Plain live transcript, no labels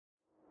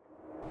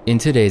In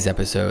today's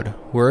episode,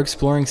 we're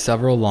exploring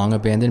several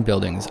long-abandoned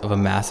buildings of a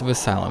massive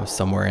asylum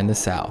somewhere in the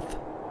South.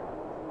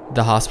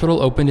 The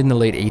hospital opened in the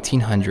late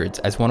 1800s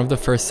as one of the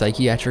first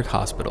psychiatric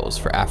hospitals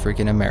for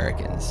African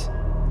Americans.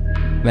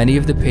 Many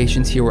of the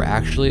patients here were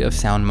actually of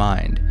sound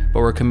mind, but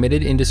were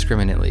committed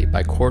indiscriminately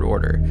by court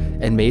order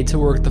and made to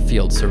work the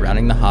fields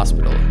surrounding the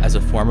hospital as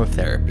a form of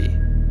therapy.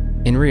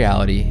 In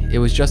reality, it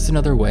was just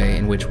another way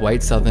in which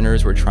white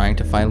Southerners were trying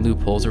to find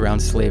loopholes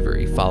around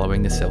slavery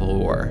following the Civil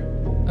War.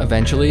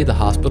 Eventually, the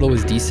hospital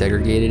was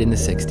desegregated in the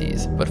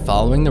 60s, but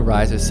following the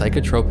rise of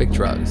psychotropic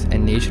drugs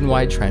and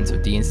nationwide trends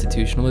of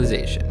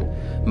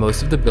deinstitutionalization,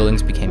 most of the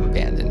buildings became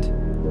abandoned.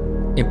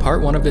 In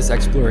part one of this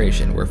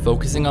exploration, we're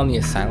focusing on the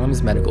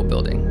Asylum's medical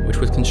building, which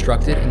was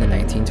constructed in the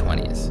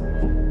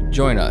 1920s.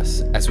 Join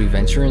us as we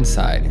venture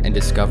inside and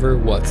discover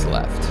what's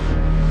left.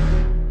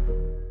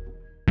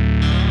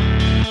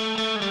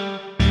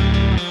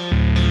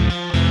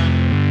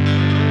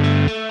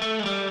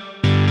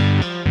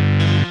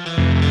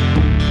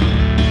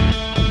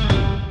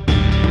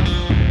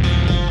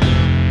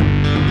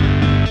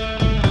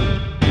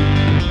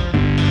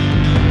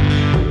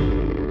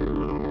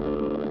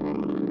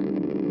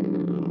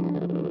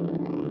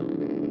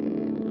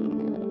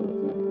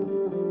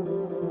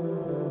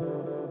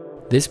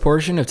 This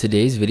portion of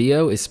today's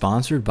video is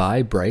sponsored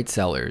by Bright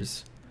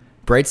Cellars.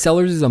 Bright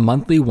Cellars is a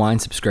monthly wine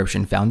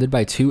subscription founded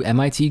by two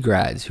MIT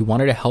grads who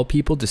wanted to help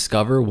people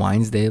discover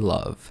wines they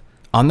love.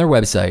 On their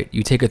website,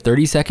 you take a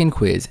 30-second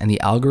quiz and the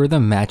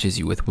algorithm matches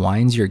you with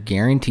wines you're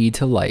guaranteed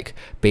to like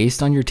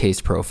based on your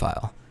taste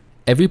profile.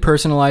 Every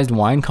personalized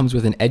wine comes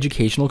with an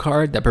educational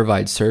card that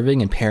provides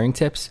serving and pairing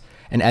tips,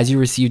 and as you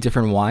receive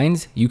different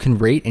wines, you can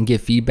rate and give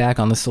feedback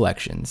on the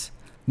selections.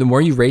 The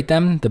more you rate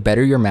them, the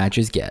better your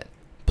matches get.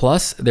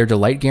 Plus, their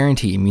delight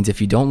guarantee means if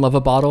you don't love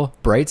a bottle,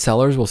 Bright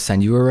Cellars will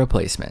send you a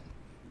replacement.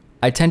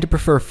 I tend to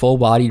prefer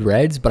full-bodied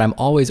reds, but I'm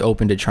always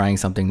open to trying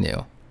something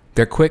new.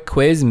 Their quick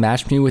quiz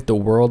matched me with the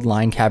World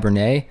Line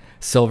Cabernet,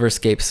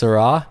 Silverscape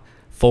Syrah,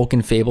 Folk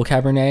and Fable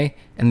Cabernet,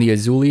 and the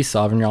Azuli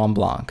Sauvignon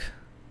Blanc.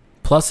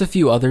 Plus a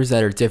few others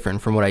that are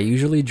different from what I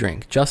usually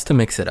drink, just to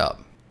mix it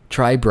up.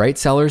 Try Bright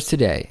Cellars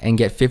today and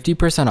get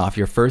 50% off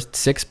your first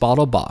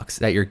 6-bottle box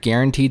that you're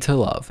guaranteed to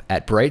love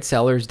at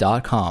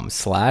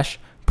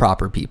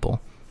brightcellars.com/proper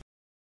people.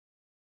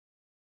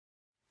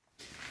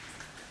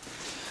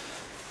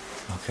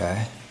 Okay,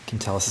 you can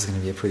tell this is going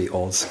to be a pretty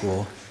old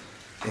school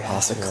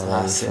hospital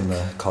classic. from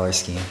the color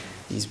scheme.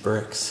 These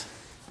bricks.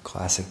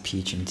 Classic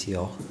peach and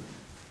teal.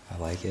 I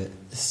like it.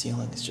 The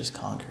ceiling is just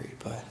concrete,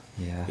 but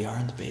Yeah. we are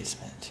in the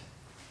basement.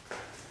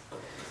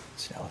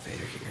 There's an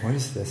elevator here. What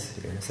is this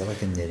here? Is that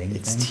like a knitting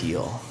It's thing?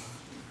 teal.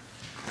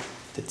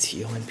 The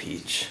teal and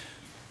peach.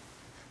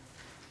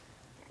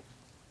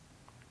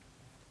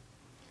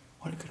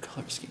 What a good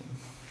color scheme.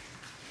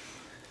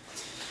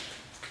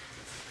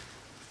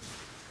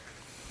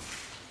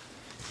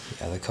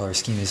 Yeah, the color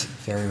scheme is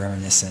very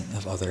reminiscent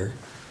of other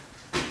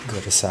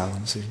good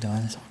asylums we've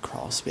done. It's all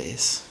crawl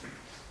space.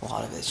 A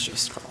lot of it's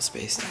just crawl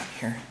space down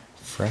here.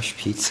 Fresh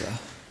pizza.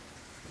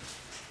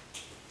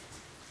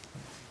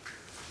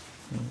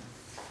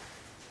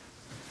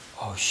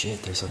 Oh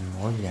shit, there's a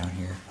morgue down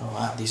here. Oh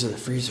wow, these are the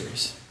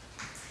freezers.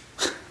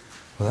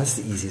 Well, that's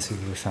the easiest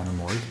we've ever found a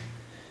morgue.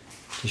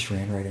 Just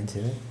ran right into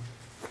it.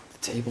 The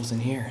table's in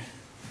here.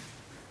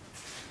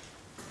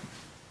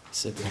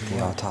 Zip it Like the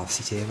in.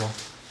 autopsy table.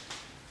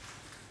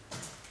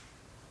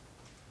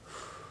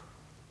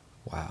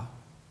 Wow.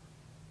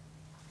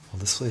 Well,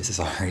 this place is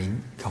already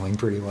going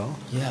pretty well.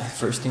 Yeah,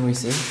 first thing we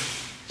see.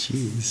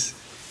 Jeez.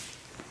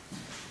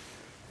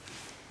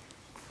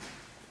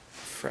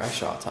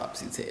 Fresh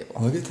autopsy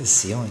table. Look at the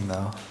ceiling,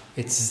 though.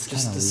 It's It's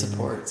just kinda the weird.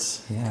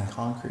 supports. Yeah.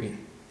 Concrete.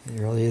 It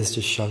really is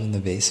just shoved in the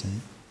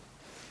basement.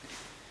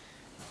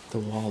 The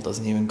wall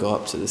doesn't even go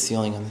up to the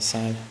ceiling on the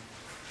side.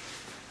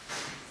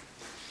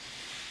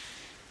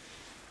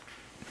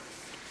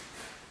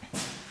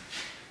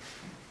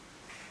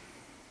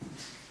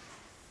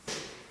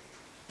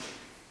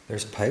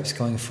 There's pipes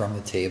going from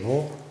the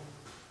table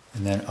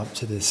and then up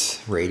to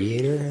this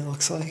radiator, it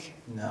looks like.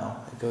 No,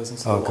 it goes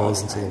into Oh, the it wall.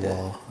 goes into the behind it.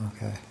 wall.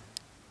 Okay.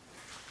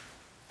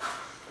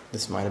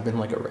 This might have been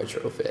like a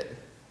retrofit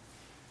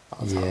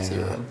autopsy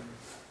Yeah. room.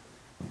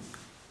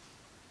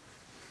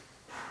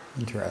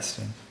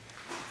 Interesting.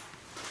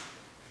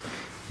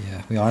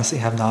 Yeah, we honestly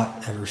have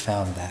not ever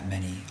found that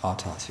many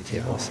autopsy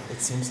tables. No,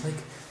 it seems like.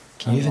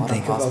 Can you a even lot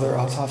think of other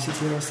hospitals- autopsy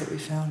tables that we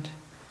found?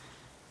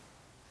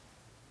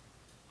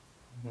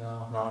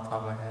 No, not on top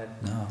of my head.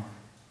 No.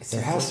 It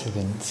There seems has like to have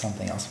been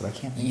something else, but I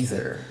can't think of it.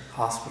 Either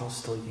hospitals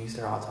still use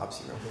their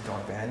autopsy rooms and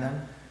don't abandon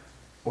them,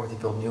 or they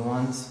build new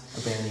ones,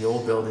 abandon the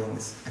old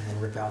buildings, and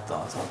then rip out the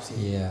autopsy.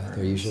 Yeah, they're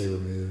rooms. usually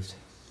removed.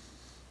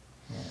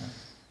 Yeah.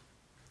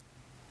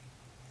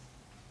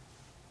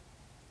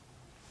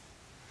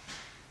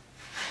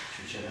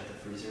 Should we check out the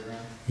freezer room?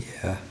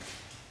 Yeah.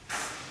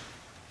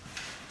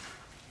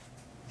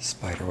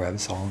 Spider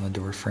webs all in the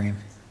door frame.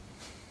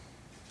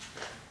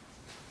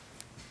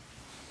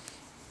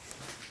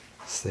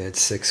 So they had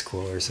 6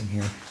 coolers in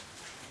here.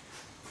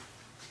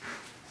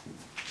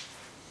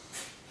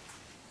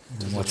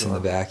 And then what's in the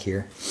back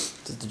here?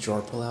 Does the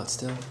drawer pull out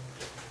still?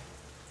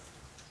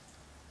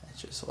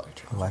 It's just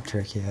electric.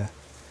 Electric, yeah.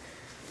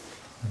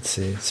 Let's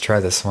see. Let's try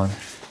this one.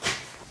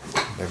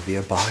 There'd be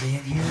a body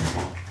in here?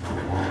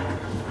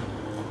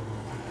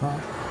 Huh?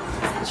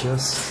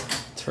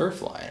 Just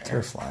Turf liner.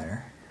 turf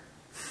liner.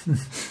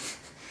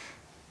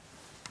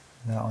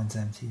 That one's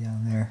empty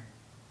down there.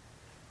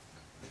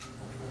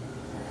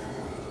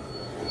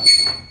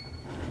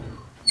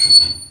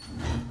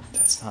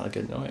 That's not a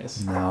good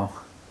noise. No.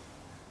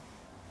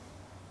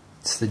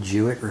 It's the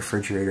Jewett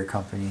Refrigerator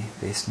Company,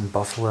 based in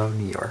Buffalo,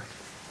 New York.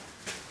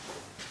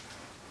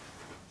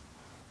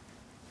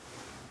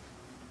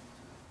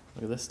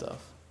 Look at this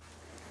stuff.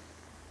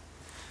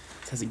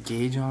 It has a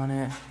gauge on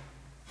it,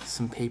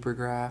 some paper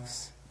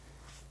graphs.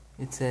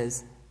 It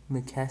says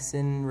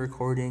McKesson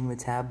Recording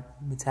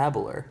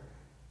Metaboler.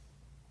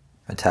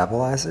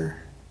 Metabolizer?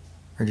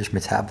 Or just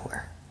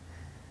metaboler?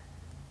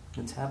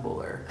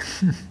 Metaboler.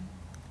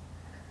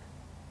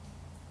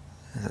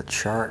 There's a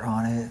chart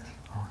on it,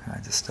 all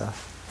kinds of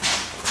stuff.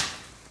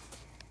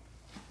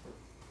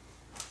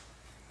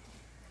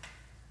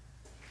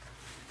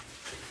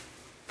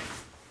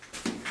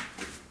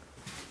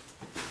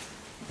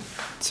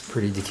 It's a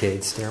pretty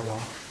decayed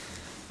stairwell.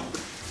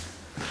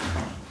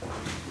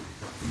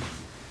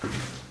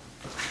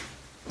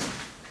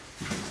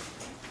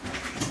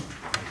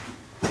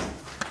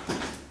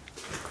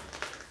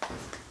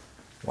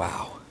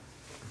 Wow.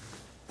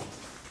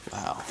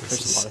 Wow, This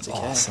there's is a lot of decay.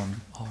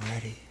 awesome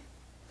already.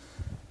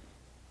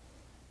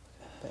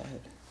 Bad.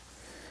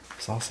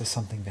 There's also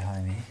something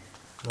behind me.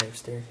 Another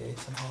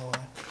staircase and hallway.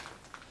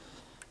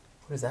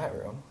 What is that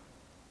room?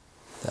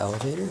 The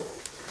elevator?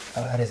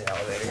 Oh, that is an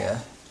elevator. Yeah.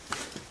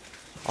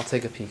 I'll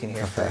take a peek in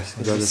here Okay, first.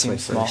 we'll go It this way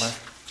seems smaller.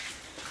 first.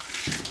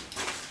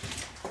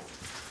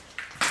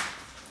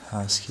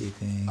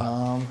 Housekeeping.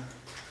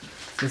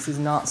 This is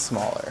not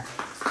smaller.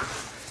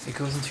 It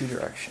goes in two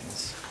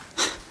directions.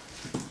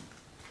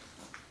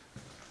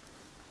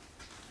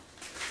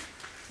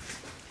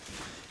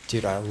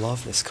 Dude, I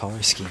love this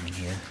color scheme in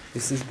here.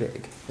 This is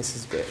big. This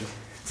is big.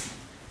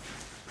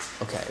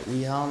 Okay,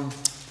 we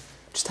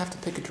just have to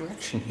pick a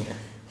direction here,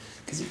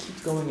 because it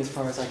keeps going as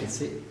far as I can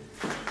see.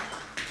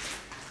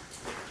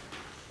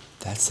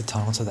 That's the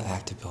tunnel to the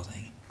active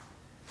building.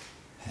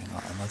 Hang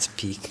on, let's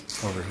peek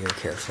over here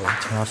carefully.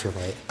 Turn off your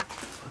light.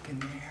 Fucking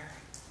there.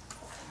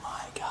 Oh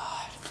my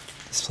god.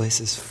 This place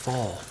is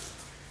full.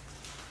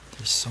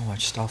 There's so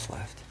much stuff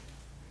left.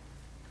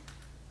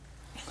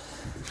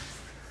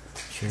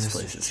 Cheers This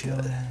place to is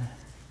children. good.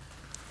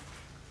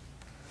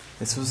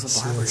 This was Let's a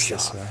see barber what's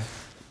this shop. way.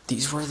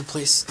 These were the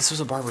place. This was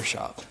a barber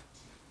shop.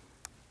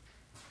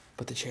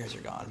 But the chairs are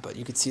gone. But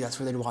you could see that's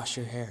where they'd wash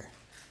your hair.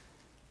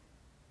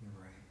 You're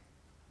right.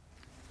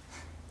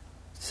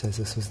 It says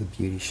this was the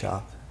beauty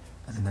shop,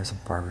 and then there's a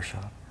barber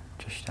shop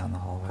just down the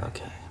hallway.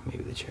 Okay,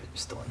 maybe the chairs are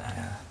still in that.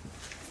 Yeah.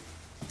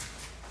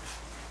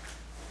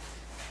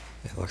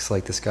 It looks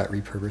like this got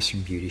repurposed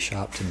from beauty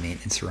shop to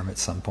maintenance room at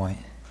some point.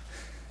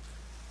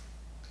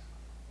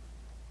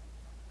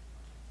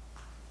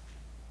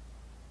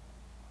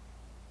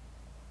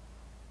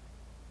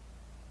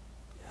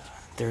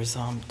 There's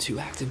two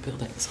active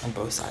buildings on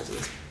both sides of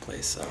this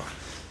place, so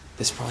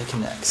this probably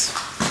connects.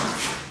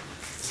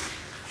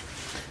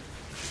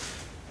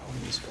 Oh,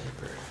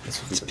 newspaper. This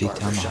would be Let's the peek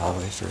barber down the shop.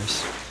 hallway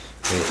first.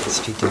 Wait,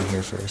 let's peek down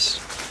here first.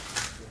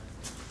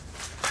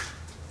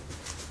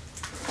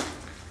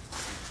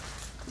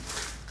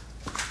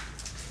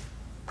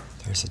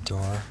 There's a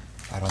door.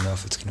 I don't know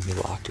if it's going to be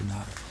locked or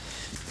not.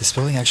 This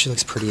building actually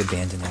looks pretty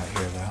abandoned out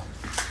here,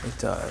 though. It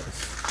does.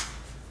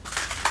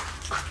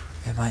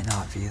 It might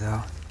not be,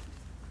 though.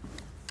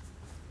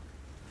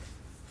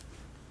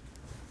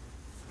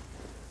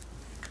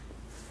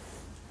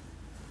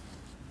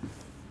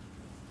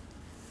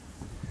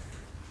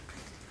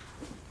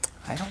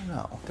 I don't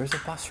know. There's a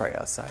bus right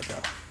outside,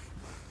 though.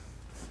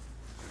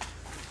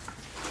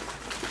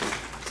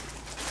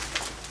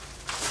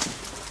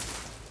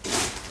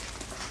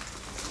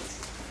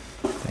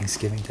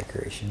 Thanksgiving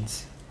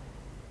decorations.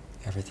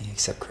 Everything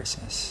except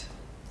Christmas.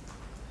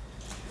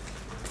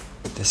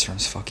 This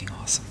room's fucking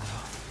awesome,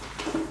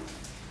 though.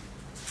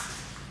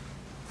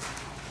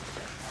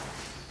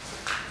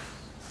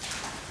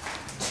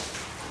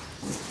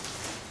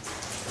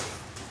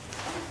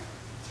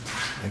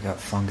 I got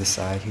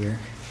fungicide here.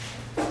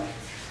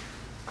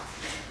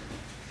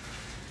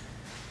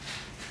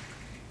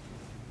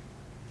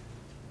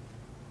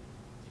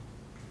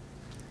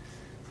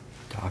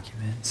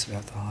 Documents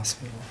about the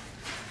hospital.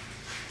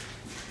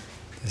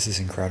 This is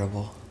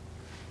incredible.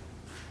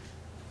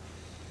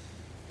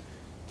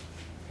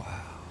 Wow.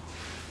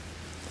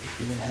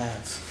 They even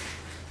have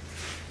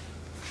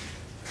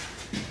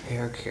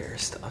hair care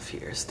stuff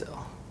here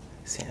still.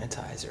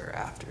 Sanitizer,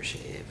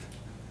 aftershave,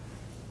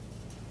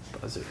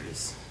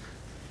 buzzers.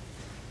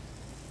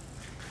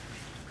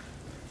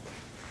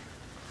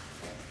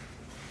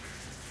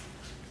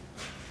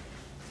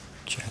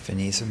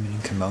 Japanese women in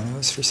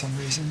kimonos for some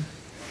reason.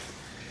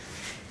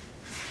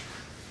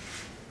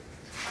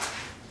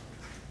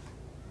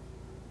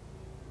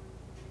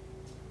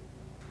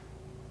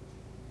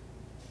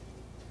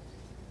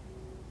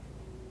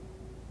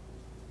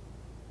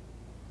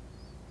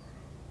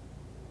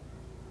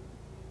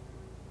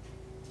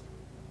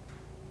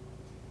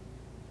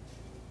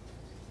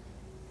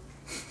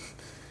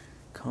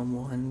 Come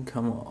one,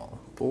 come all.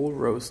 Bull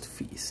roast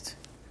feast.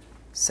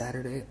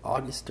 Saturday,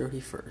 August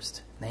 31st,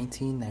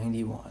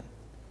 1991.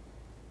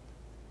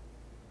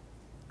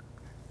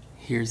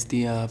 Here's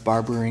the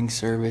barbering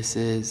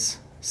services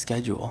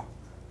schedule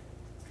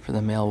for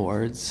the male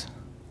wards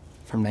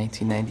from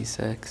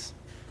 1996.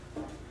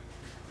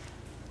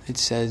 It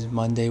says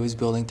Monday was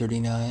building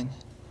 39,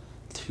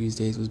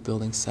 Tuesdays was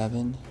building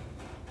 7,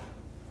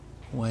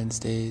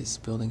 Wednesdays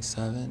building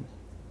 7.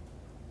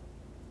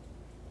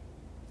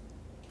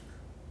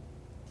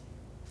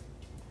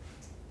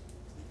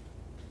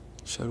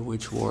 Showed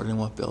which ward and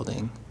what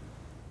building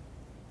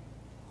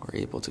were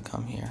able to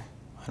come here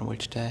on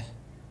which day.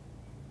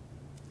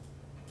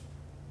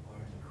 What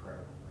an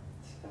incredible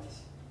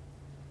space.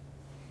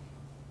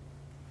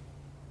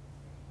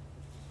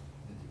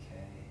 The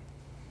decay.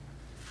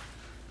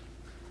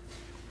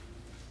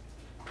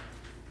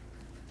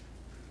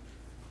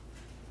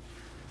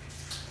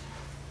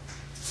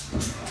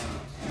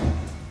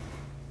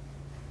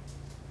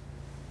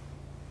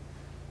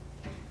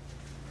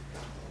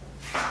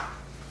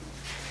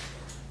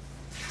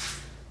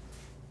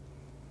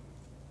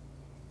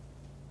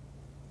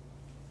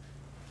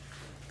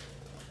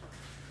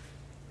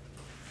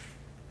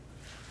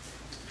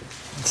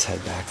 Let's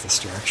head back this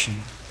direction.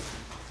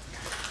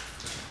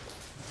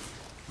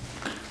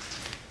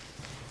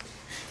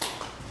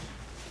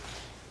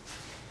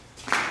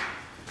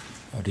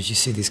 Oh, did you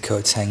see these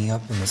coats hanging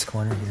up in this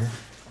corner here?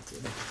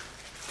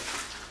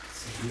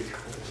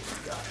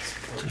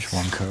 Just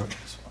one coat.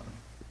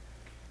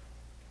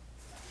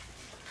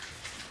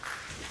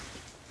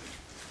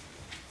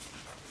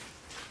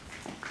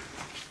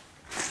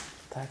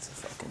 That's a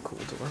fucking cool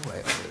doorway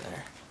over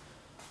there.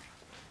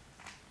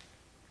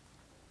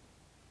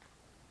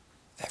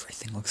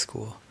 Everything looks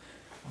cool.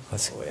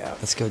 Let's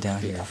Let's go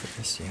down here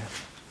first, yeah.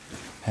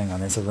 Hang on,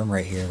 there's a room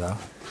right here though.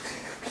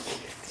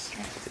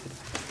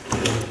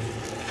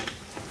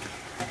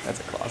 That's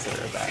a closet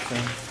or a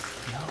bathroom.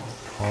 No.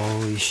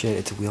 Holy shit,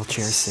 it's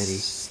wheelchair city.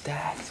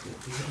 Stacked with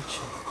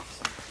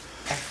wheelchairs.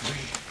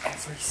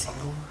 Every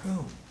single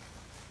room.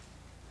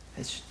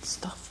 It's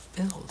stuff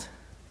filled.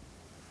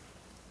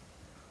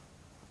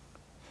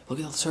 Look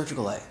at the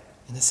surgical light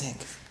in the sink.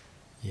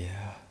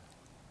 Yeah.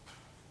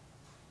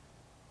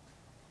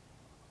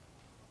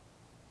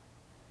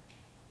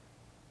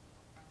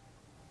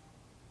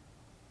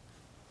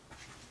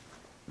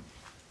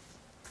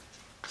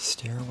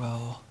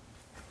 Stairwell.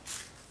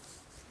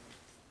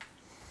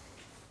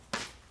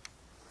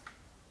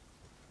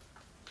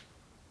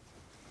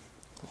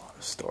 A lot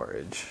of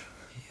storage.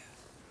 Yeah.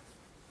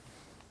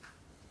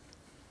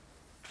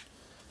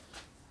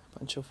 A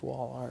bunch of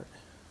wall art.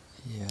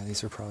 Yeah,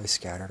 these are probably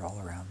scattered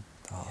all around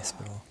the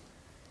hospital.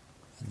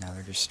 And now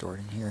they're just stored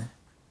in here.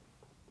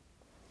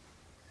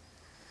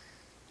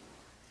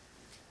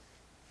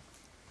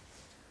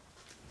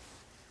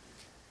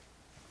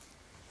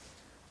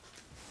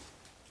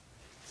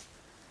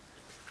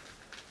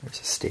 There's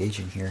a stage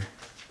in here.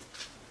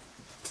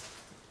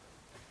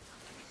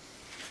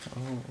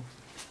 Oh.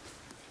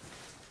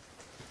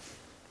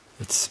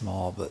 It's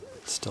small, but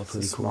still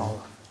pretty It's a cool.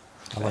 small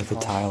I like the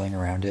hall. tiling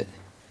around it.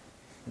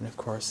 And of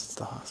course, it's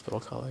the hospital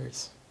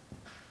colors.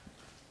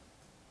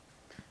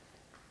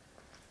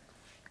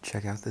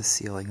 Check out this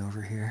ceiling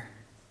over here.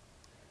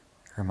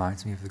 It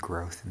reminds me of the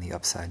growth in the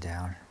Upside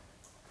Down.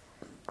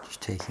 Just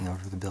taking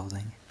over the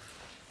building.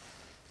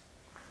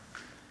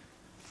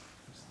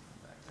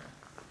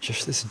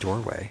 Just this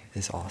doorway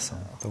is awesome.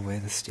 The way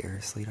the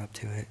stairs lead up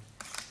to it.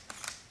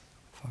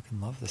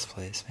 Fucking love this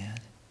place, man.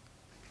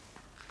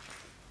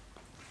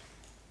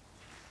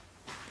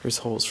 There's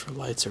holes for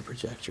lights or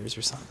projectors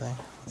or something.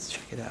 Let's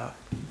check it out.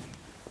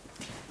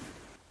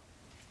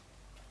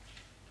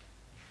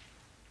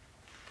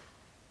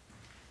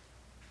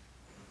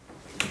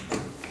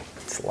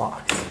 It's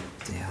locked.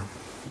 Yeah.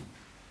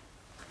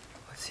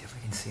 Let's see if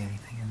we can see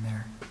anything in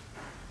there.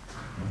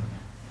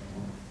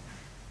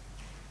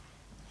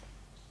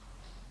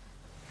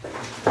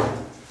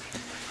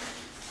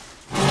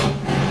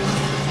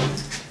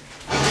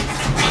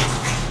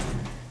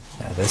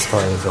 Now this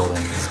part of the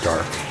building is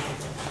dark.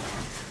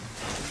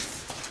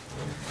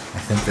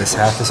 I think this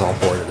half is all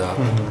boarded up.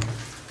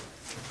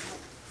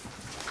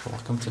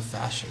 Welcome to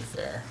Fashion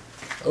Fair.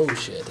 Oh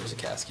shit, there's a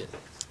casket.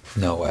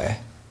 No way.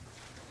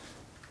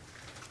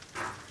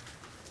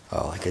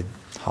 Oh, like a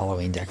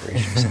Halloween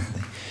decoration or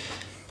something.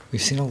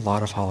 We've seen a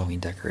lot of Halloween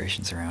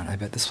decorations around. I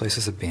bet this place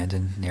was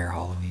abandoned near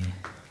Halloween.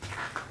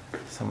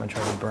 Someone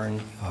tried to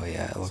burn. Oh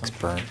yeah, it looks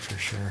something. burnt for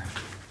sure.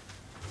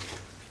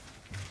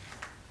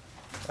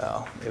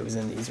 Oh, it was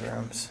in these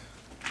rooms.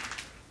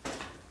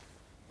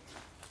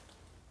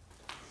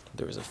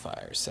 There was a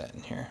fire set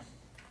in here.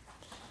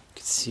 You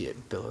could see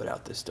it billowed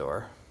out this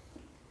door.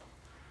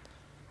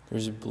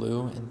 There's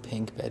blue and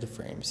pink bed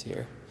frames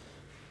here.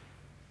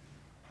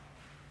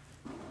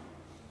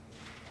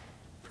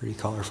 Pretty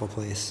colorful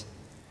place.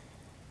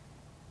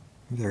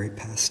 Very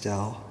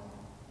pastel.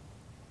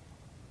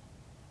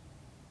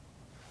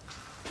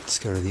 Let's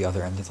go to the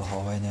other end of the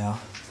hallway now.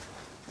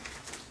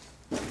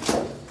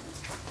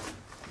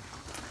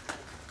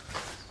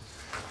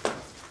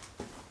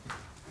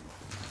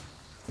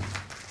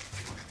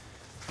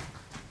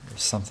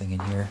 something in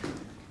here.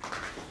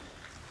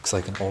 Looks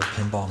like an old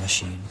pinball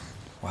machine.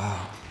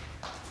 Wow.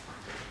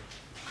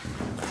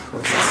 Of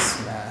course it's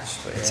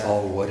smashed, but It's yeah.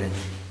 all wooden.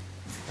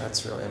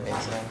 That's really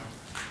amazing.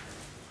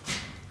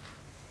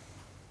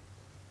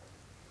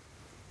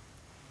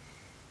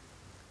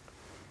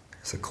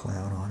 There's a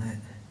clown on it.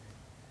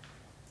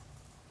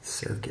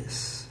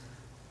 Circus.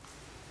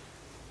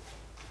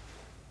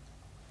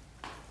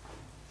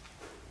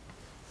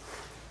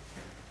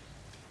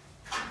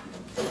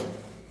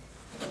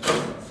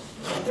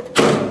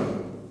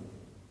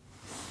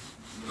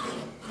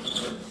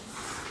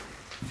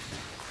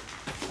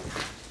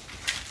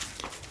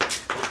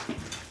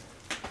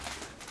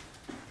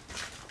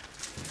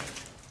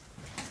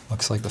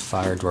 Looks like the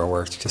fire door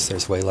worked because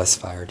there's way less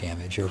fire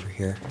damage over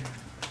here.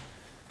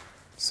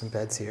 Some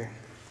beds here.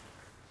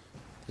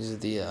 These are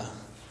the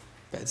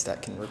beds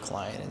that can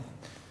recline and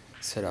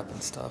sit up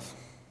and stuff.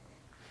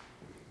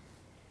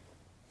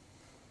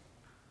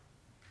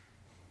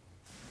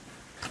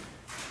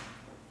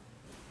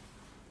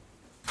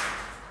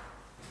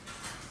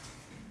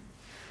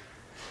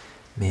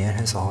 Man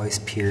has always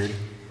peered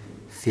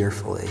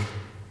fearfully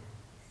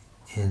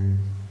in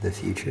the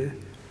future,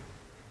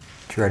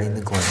 dreading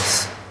the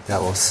glimpse that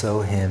will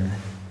sow him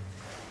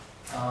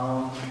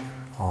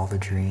all the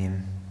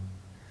dream.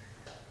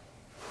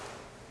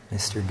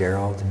 Mr.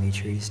 Daryl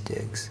Dimitri's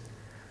digs.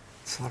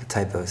 There's a lot of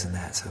typos in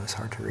that, so it's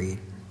hard to read.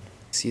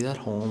 See that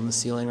hole in the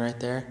ceiling right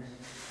there?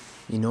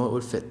 You know what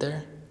would fit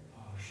there?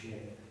 Oh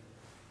shit.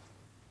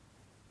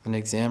 An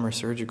exam or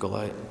surgical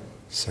light.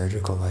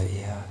 Surgical light,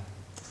 yeah.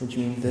 Which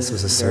means This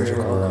was a very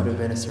surgical well room. could have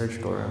been a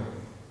surgical room.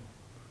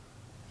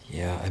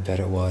 Yeah, I bet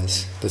it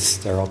was. The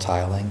sterile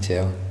tiling,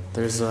 too.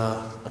 There's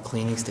a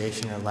cleaning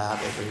station or lab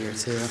over here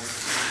too.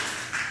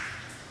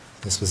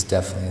 This was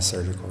definitely a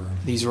surgical room.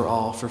 These were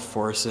all for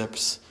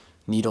forceps,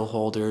 needle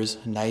holders,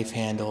 knife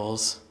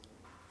handles,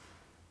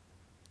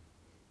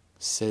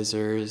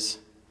 scissors.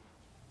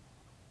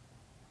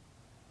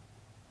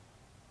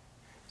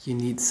 You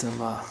need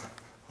some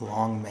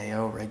long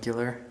mayo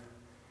regular,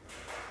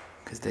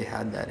 because they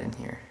had that in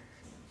here.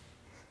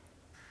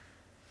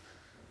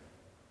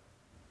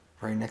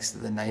 Right next to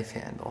the knife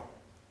handle.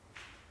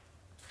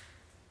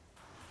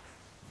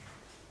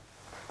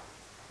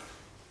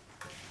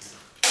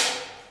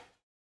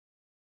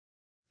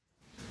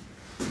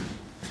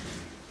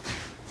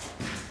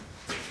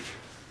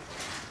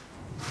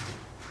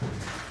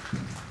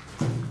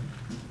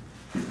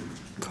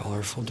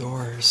 Colorful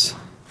doors.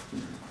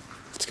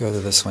 Let's go to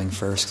this wing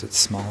first 'cause it's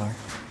smaller.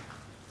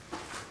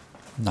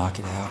 Knock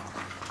it out.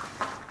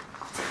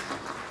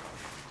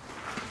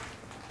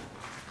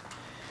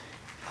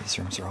 These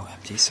rooms are all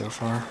empty so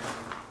far.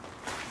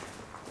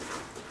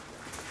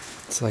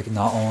 It's like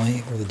not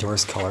only were the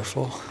doors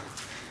colorful,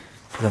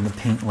 but then the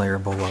paint layer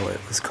below it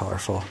was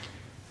colorful.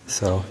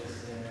 So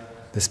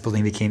this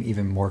building became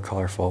even more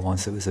colorful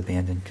once it was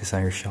abandoned because now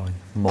you're showing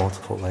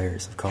multiple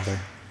layers of color.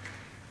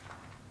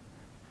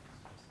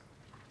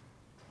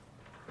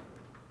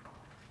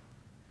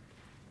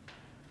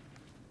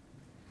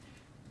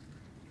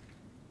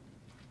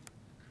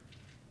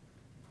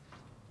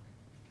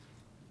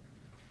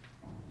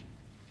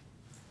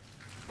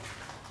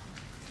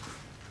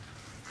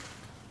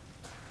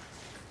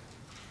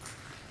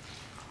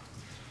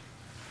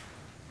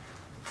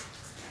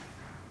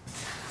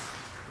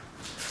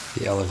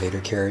 The elevator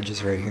carriage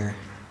is right here.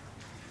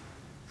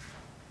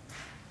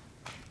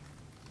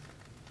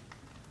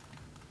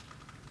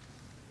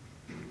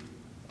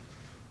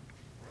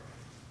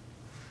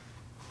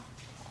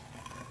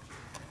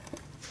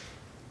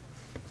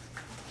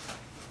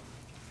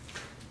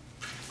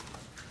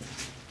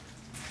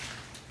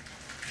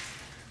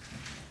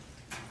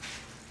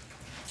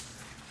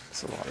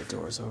 There's a lot of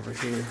doors over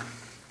here.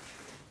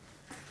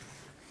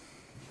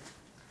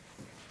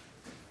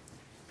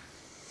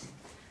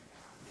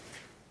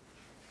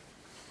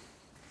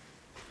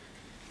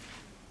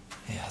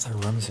 Yeah, the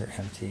rooms are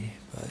empty,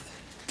 but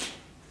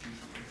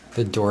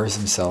the doors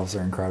themselves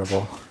are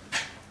incredible.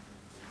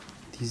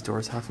 These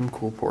doors have some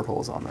cool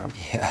portholes on them.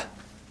 Yeah.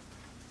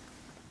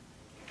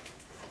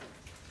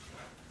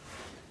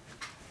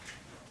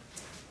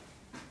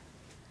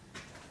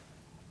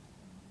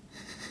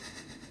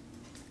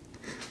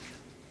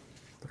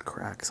 The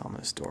cracks on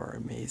this door are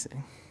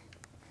amazing.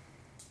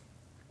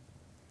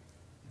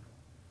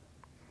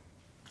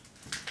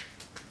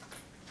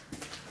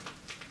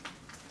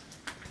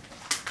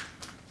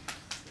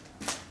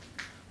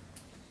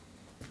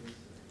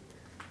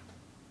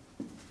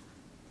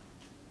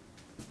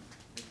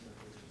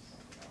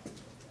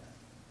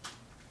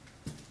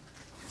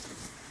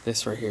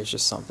 This right here is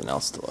just something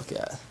else to look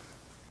at.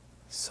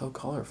 So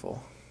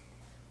colorful.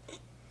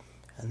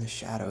 And the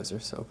shadows are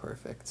so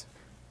perfect.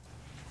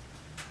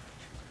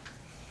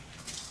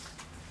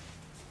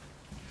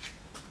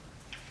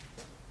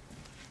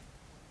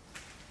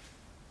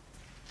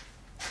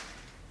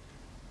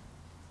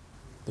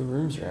 The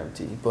rooms are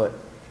empty, but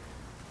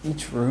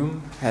each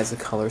room has a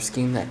color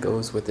scheme that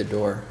goes with the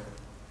door.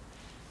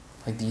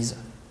 Like these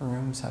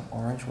rooms have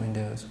orange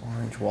windows,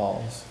 orange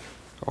walls,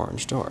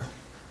 orange door.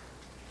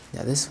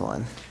 Now this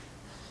one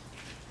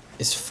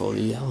is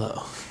fully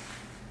yellow.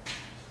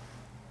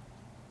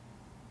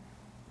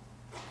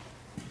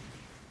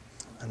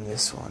 And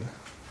this one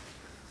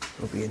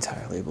will be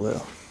entirely blue.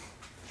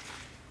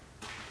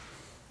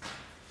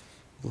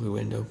 Blue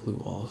window, blue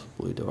walls,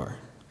 blue door.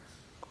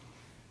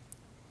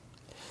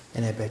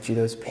 And I bet you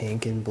those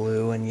pink and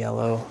blue and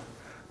yellow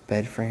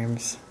bed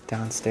frames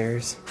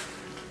downstairs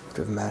would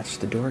have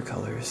matched the door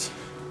colors.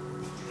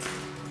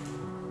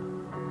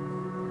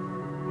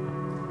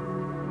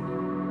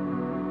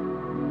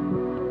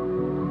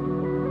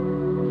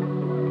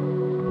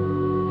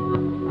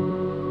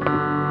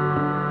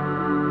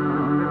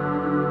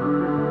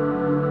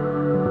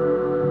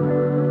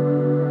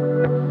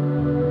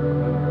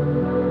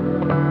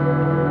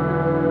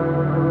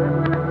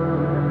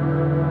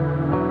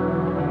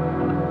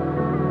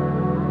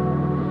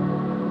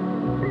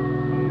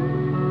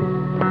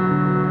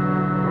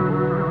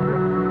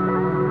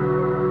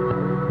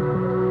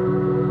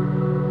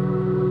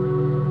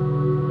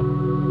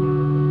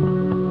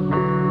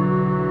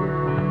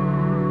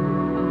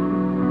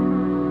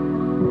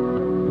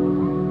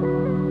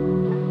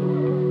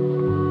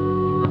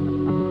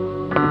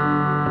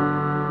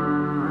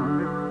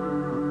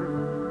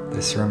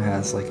 This room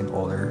has like an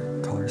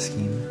older color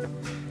scheme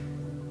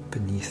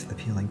beneath the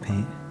peeling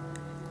paint.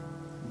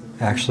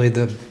 Actually,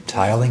 the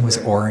tiling was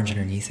orange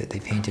underneath it. They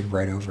painted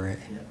right over it.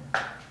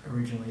 Yeah.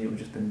 Originally, it would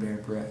just been bare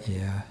brick.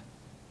 Yeah.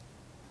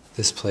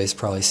 This place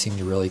probably seemed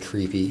really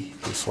creepy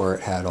before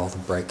it had all the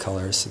bright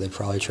colors, so they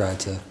probably tried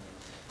to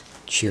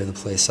cheer the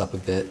place up a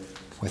bit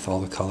with all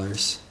the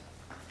colors.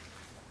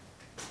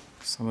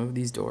 Some of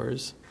these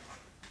doors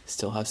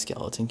still have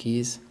skeleton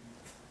keys,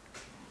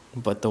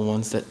 but the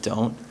ones that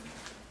don't,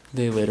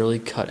 they literally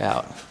cut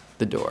out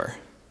the door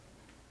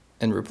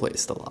and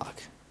replaced the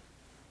lock.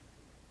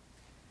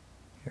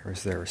 Here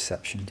was their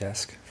reception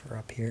desk for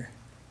up here.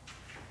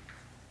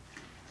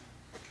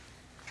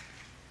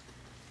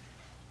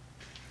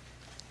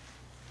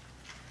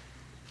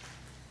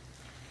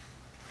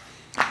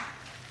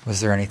 Was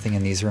there anything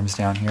in these rooms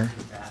down here?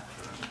 A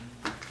bathroom,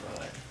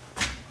 but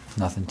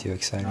Nothing too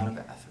exciting? not a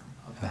bathroom.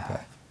 A Okay.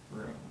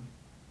 bathroom.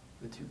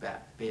 The two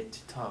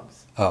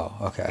tubs. Oh,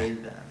 okay.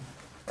 Bathed them.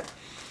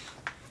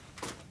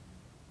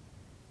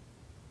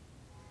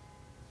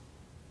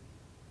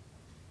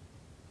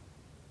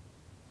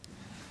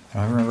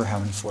 I don't remember how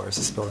many floors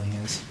this building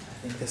is.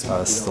 I think this Oh, might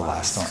this be is the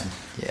last one.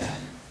 Yeah.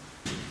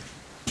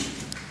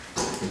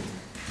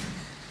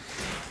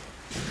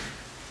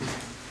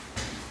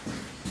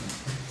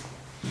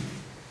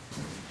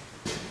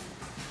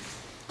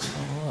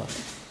 Oh, look.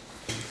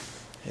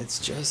 It's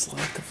just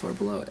like the floor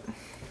below it.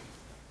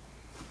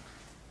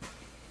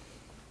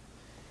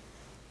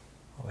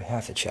 Well, we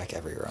have to check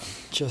every room,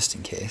 just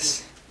in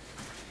case.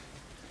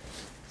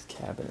 There's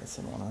cabinets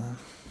in one of them.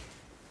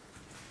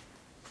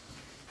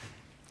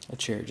 A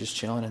chair just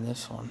chilling in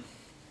this one.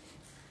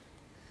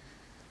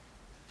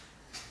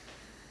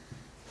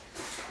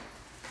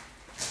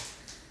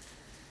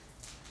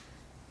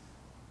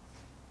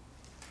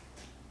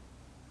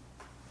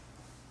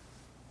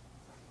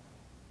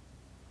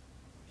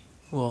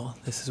 Well,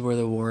 this is where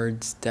the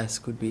ward's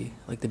desk would be,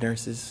 like the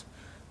nurses,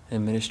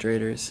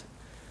 administrators,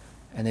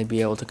 and they'd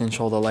be able to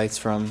control the lights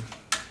from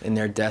in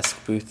their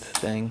desk booth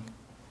thing.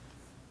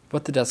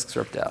 But the desk's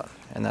ripped out,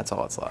 and that's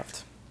all that's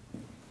left.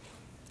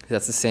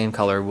 That's the same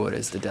color wood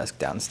as the desk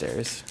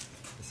downstairs.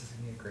 This is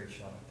going to be a great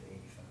shot up to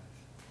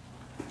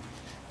 85.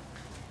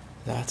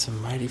 That's a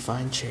mighty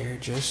fine chair,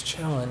 just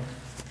chilling.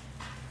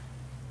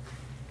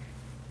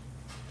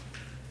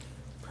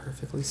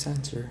 Perfectly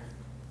center.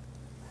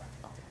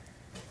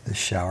 The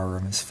shower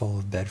room is full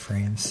of bed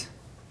frames.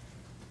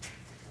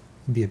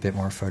 It'd be a bit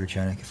more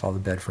photogenic if all the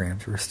bed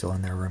frames were still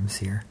in their rooms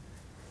here,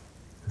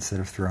 instead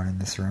of thrown in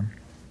this room.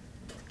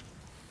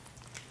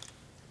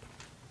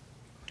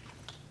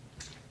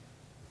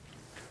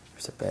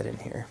 There's a bed in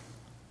here.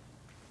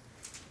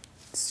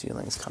 The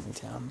ceiling's coming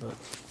down, but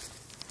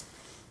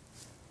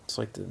it's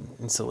like the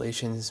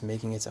insulation is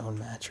making its own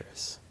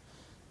mattress.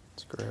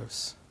 It's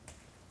gross.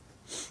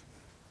 There's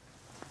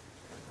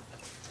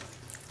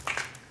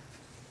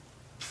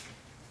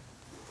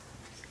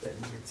a bed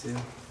in here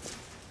too.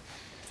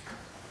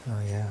 Oh,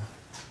 yeah.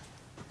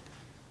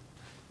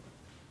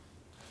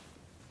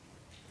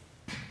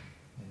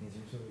 These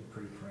rooms will be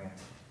pretty cramped.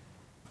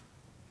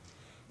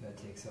 That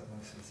takes up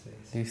most of the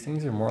space. These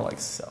things are more like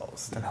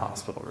cells than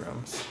hospital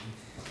rooms.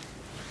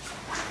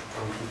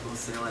 When people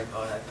say like,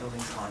 oh, that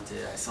building's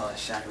haunted, I saw a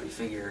shadowy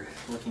figure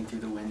looking through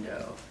the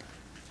window.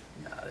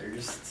 Nah, they're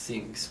just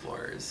seeing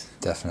explorers.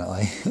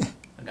 Definitely.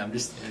 Like, I'm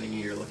just standing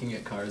here looking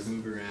at cars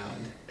move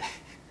around.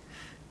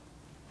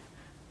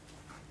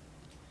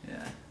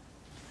 Yeah.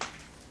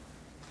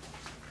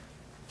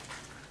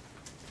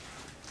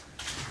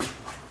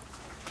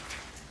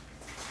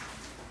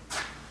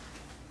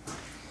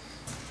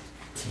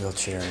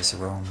 Wheelchairs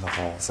roam the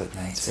halls at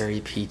night. It's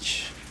very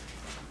peach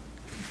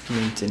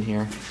mint in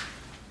here.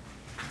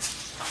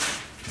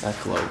 That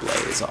glow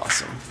light is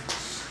awesome.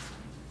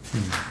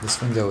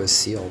 This window is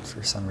sealed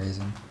for some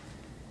reason.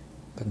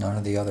 but none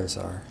of the others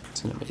are.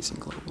 It's an amazing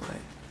globe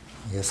light.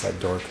 I guess that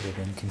door could have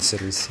been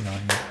considered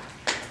synonymous.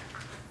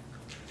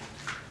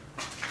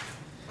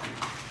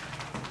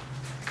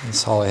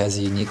 This hallway has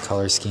a unique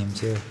color scheme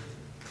too.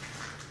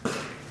 Which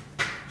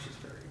is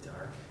very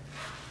dark.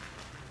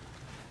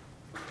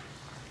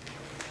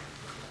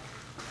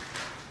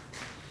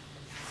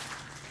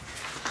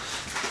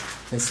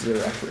 This is the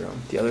rec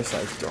room. The other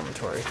side's the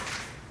dormitory.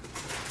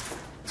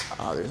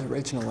 Oh, there's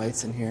original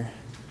lights in here.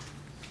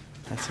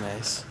 That's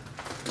nice.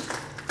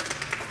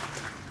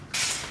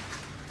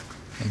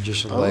 And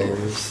just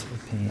layers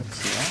of paint.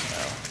 What's that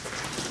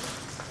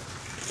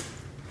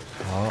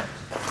Oh,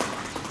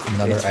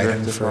 another It's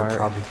item ripped for a apart.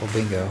 probable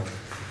bingo. now?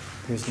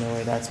 There's no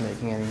way that's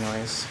making any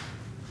noise.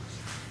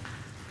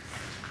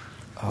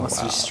 Oh, Must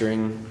wow. be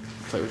string.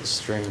 Play with the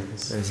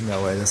strings. There's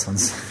no way this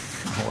one's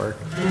gonna work.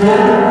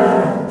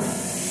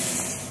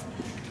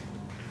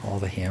 All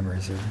the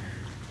hammers are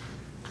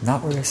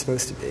not where they're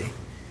supposed to be.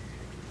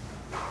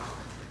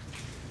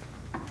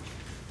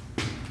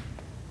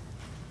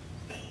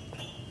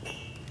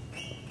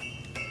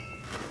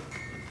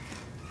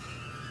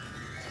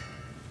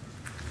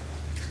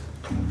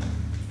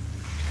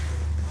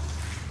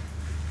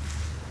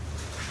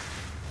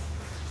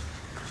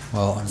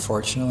 Well,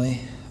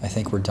 unfortunately, I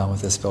think we're done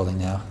with this building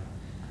now.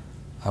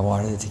 I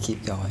wanted it to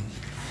keep going.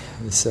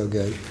 It was so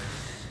good.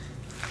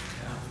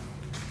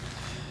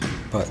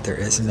 But there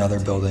is another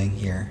building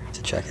here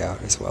to check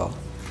out as well.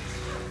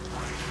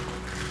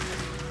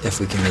 If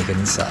we can make it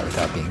inside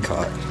without being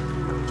caught.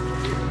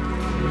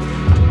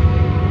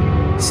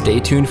 Stay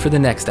tuned for the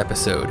next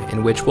episode,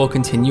 in which we'll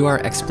continue our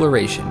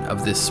exploration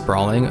of this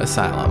sprawling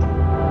asylum.